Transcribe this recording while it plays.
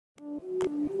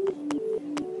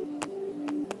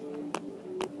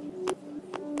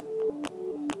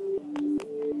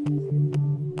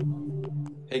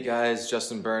guys,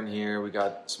 Justin Byrne here. We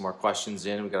got some more questions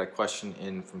in. We got a question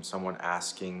in from someone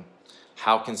asking,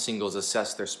 how can singles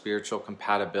assess their spiritual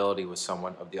compatibility with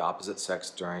someone of the opposite sex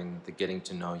during the getting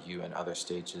to know you and other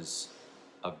stages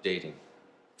of dating?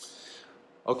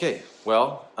 Okay,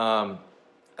 well,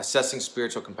 assessing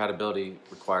spiritual compatibility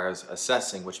requires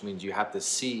assessing, which means you have to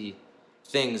see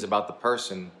things about the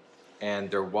person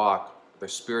and their walk, their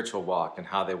spiritual walk, and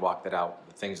how they walk that out,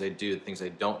 the things they do, the things they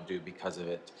don't do because of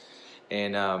it.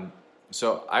 And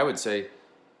so I would say,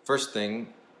 first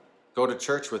thing, go to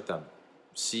church with them.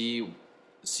 See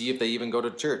if they even go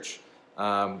to church.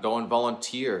 Go and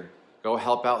volunteer. Go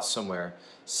help out somewhere.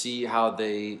 See how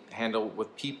they handle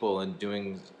with people and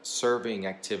doing serving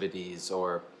activities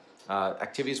or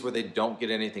activities where they don't get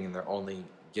anything and they're only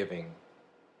giving.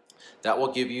 That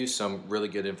will give you some really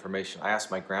good information. I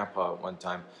asked my grandpa one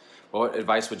time, what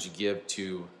advice would you give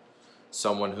to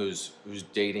someone who's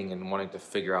dating and wanting to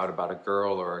figure out about a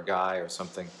girl or a guy or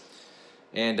something?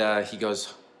 And he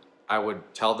goes, I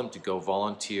would tell them to go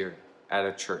volunteer at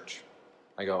a church.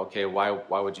 I go, okay, why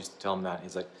would you tell them that?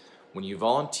 He's like, when you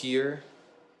volunteer,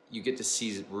 you get to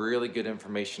see really good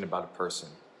information about a person.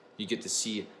 You get to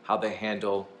see how they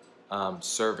handle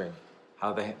serving,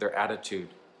 how their attitude,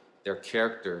 their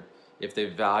character, if they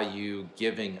value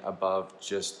giving above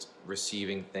just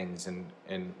receiving things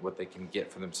and what they can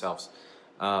get for themselves.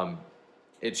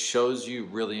 It shows you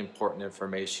really important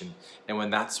information. And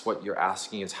when that's what you're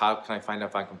asking is, how can I find out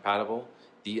if I'm compatible?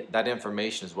 That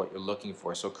information is what you're looking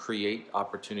for. So create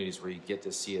opportunities where you get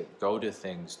to see it. Go to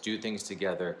things, do things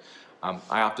together.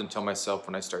 I often tell myself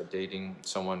when I start dating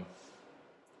someone,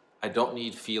 I don't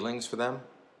need feelings for them.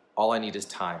 All I need is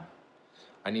time.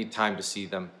 I need time to see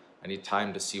them. I need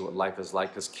time to see what life is like,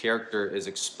 because character is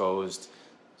exposed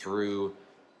through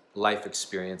life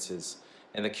experiences.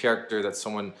 And the character that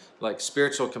someone, like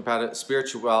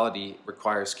spirituality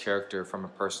requires character from a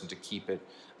person to keep it.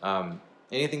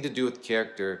 Anything to do with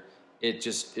character, it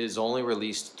just is only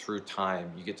released through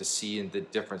time. You get to see in the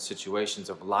different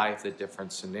situations of life, the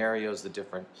different scenarios, the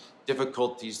different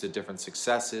difficulties, the different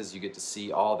successes. You get to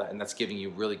see all that, and that's giving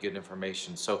you really good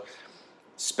information. So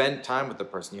spend time with the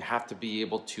person. You have to be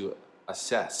able to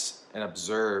assess and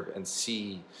observe and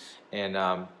see.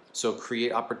 And so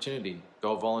create opportunity.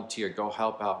 Go volunteer. Go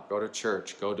help out. Go to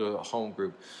church. Go to a home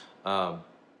group.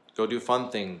 Go do fun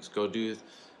things. Go do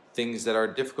things that are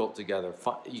difficult together.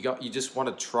 You just want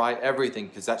to try everything,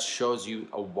 because that shows you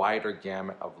a wider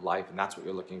gamut of life, and that's what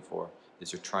you're looking for,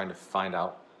 is you're trying to find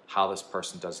out how this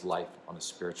person does life on a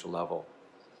spiritual level.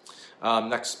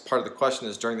 Next part of the question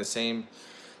is, during the same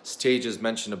stages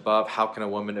mentioned above, how can a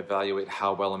woman evaluate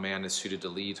how well a man is suited to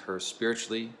lead her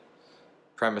spiritually?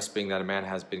 Premise being that a man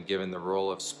has been given the role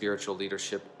of spiritual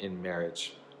leadership in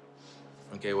marriage.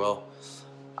 Okay, well,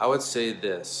 I would say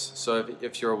this. So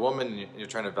if you're a woman and you're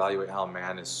trying to evaluate how a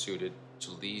man is suited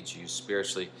to lead you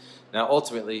spiritually, now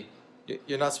ultimately,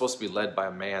 you're not supposed to be led by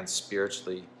a man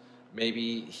spiritually.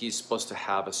 Maybe he's supposed to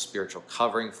have a spiritual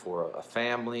covering for a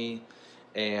family,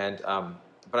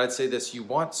 but I'd say this, you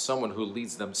want someone who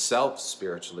leads themselves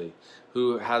spiritually,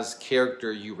 who has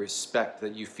character you respect,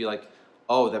 that you feel like,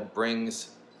 oh, that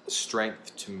brings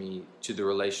strength to me, to the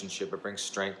relationship. It brings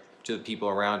strength to the people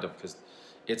around him, because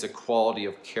it's a quality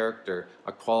of character,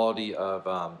 a quality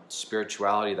of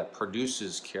spirituality that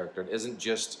produces character. It isn't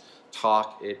just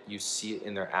talk, you see it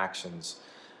in their actions.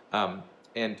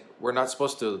 And we're not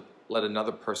supposed to let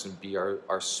another person be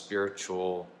our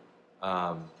spiritual,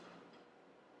 what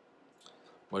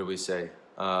do we say,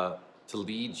 to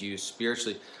lead you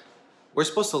spiritually. We're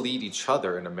supposed to lead each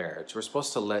other in a marriage. We're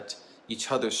supposed to let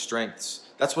each other's strengths.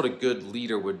 That's what a good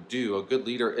leader would do. A good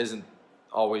leader isn't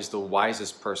always the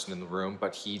wisest person in the room,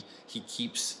 but he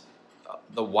keeps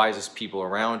the wisest people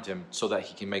around him so that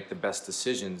he can make the best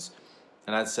decisions.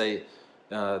 And I'd say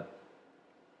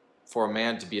for a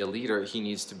man to be a leader, he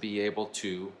needs to be able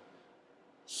to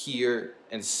hear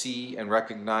and see and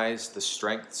recognize the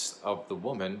strengths of the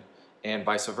woman, and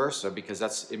vice versa, because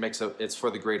it's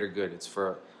for the greater good. It's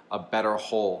for a better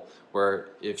whole, where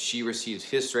if she receives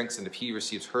his strengths and if he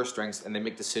receives her strengths, and they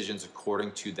make decisions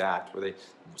according to that, where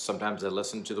sometimes they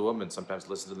listen to the woman, sometimes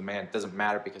listen to the man. It doesn't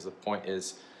matter, because the point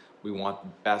is we want the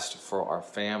best for our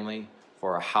family,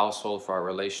 for our household, for our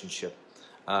relationship.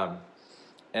 And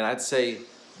I'd say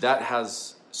that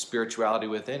has spirituality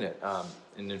within it.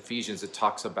 In Ephesians, it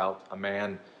talks about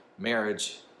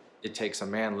marriage. It takes a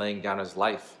man laying down his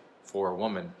life for a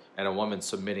woman, and a woman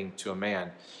submitting to a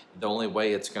man. The only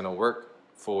way it's going to work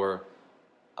for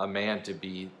a man to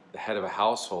be the head of a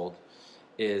household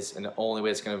and the only way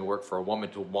it's going to work for a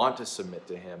woman to want to submit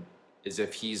to him is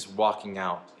if he's walking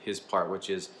out his part, which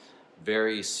is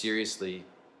very seriously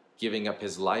giving up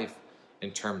his life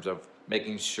in terms of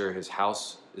making sure his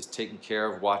house is taken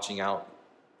care of, watching out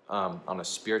on a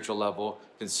spiritual level,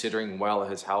 considering well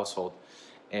his household.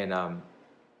 And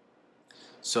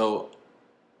so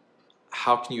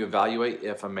how can you evaluate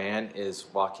if a man is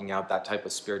walking out that type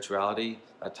of spirituality,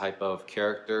 that type of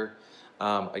character?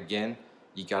 Again,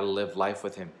 you got to live life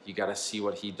with him. You got to see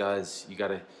what he does. You got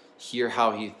to hear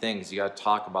how he thinks. You got to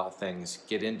talk about things,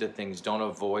 get into things. Don't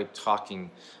avoid talking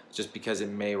just because it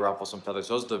may ruffle some feathers.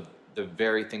 Those are the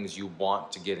very things you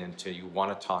want to get into, you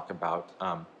want to talk about.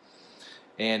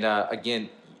 Again,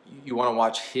 you want to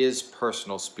watch his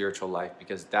personal spiritual life,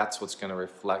 because that's what's going to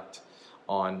reflect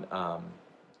on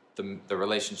the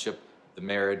relationship, the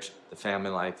marriage, the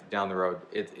family life down the road.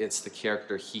 It's the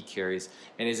character he carries.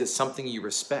 And is it something you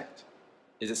respect?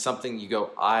 Is it something you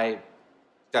go,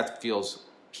 that feels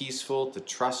peaceful to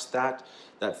trust that?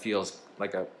 That feels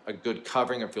like a good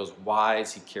covering. It feels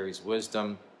wise. He carries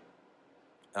wisdom.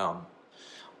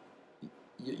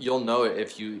 You'll know it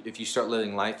if you start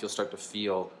living life. You'll start to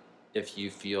feel if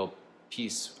you feel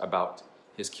peace about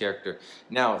his character.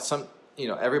 Now,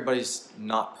 everybody's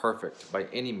not perfect by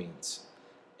any means,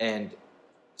 and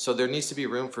so there needs to be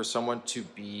room for someone to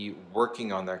be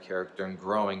working on their character and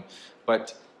growing.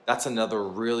 But that's another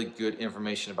really good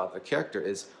information about their character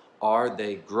is, are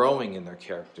they growing in their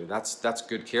character? That's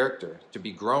good character, to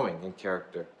be growing in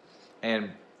character.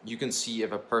 And you can see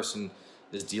if a person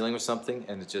is dealing with something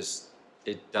and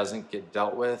it doesn't get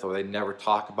dealt with, or they never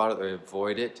talk about it, or they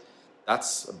avoid it.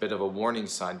 That's a bit of a warning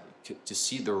sign. To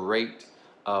see the rate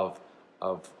of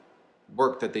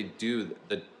work that they do,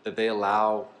 that they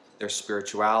allow their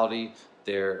spirituality,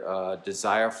 their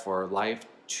desire for life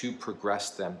to progress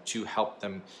them, to help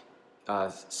them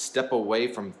step away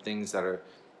from things that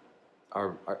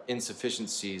are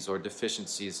insufficiencies or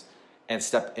deficiencies, and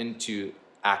step into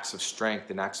acts of strength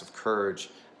and acts of courage.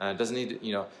 It doesn't need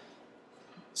to,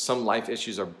 some life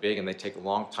issues are big and they take a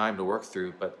long time to work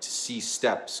through, but to see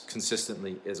steps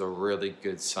consistently is a really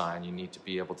good sign. You need to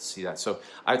be able to see that. So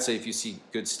I'd say if you see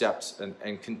good steps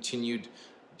and continued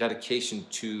dedication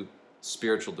to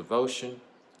spiritual devotion,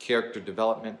 character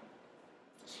development,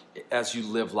 as you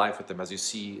live life with them, as you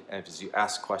see and as you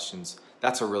ask questions,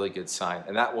 that's a really good sign.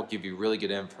 And that will give you really good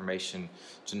information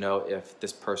to know if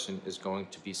this person is going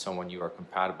to be someone you are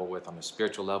compatible with on a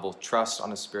spiritual level, trust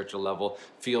on a spiritual level,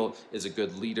 feel is a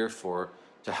good leader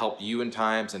to help you in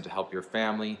times and to help your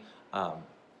family.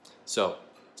 So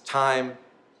time,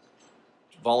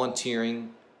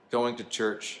 volunteering, going to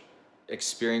church,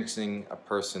 experiencing a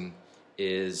person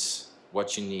is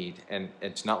what you need. And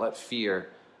to not let fear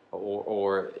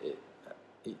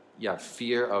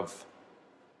fear of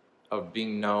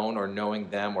being known or knowing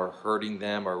them or hurting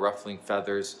them or ruffling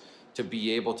feathers, to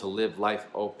be able to live life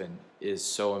open is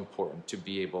so important, to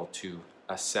be able to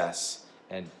assess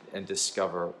and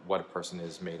discover what a person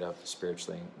is made of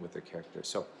spiritually with their character.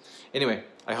 So anyway,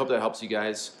 I hope that helps you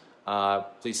guys.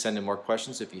 Please send in more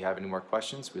questions if you have any more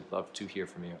questions. We'd love to hear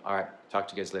from you. All right, talk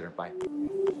to you guys later. Bye.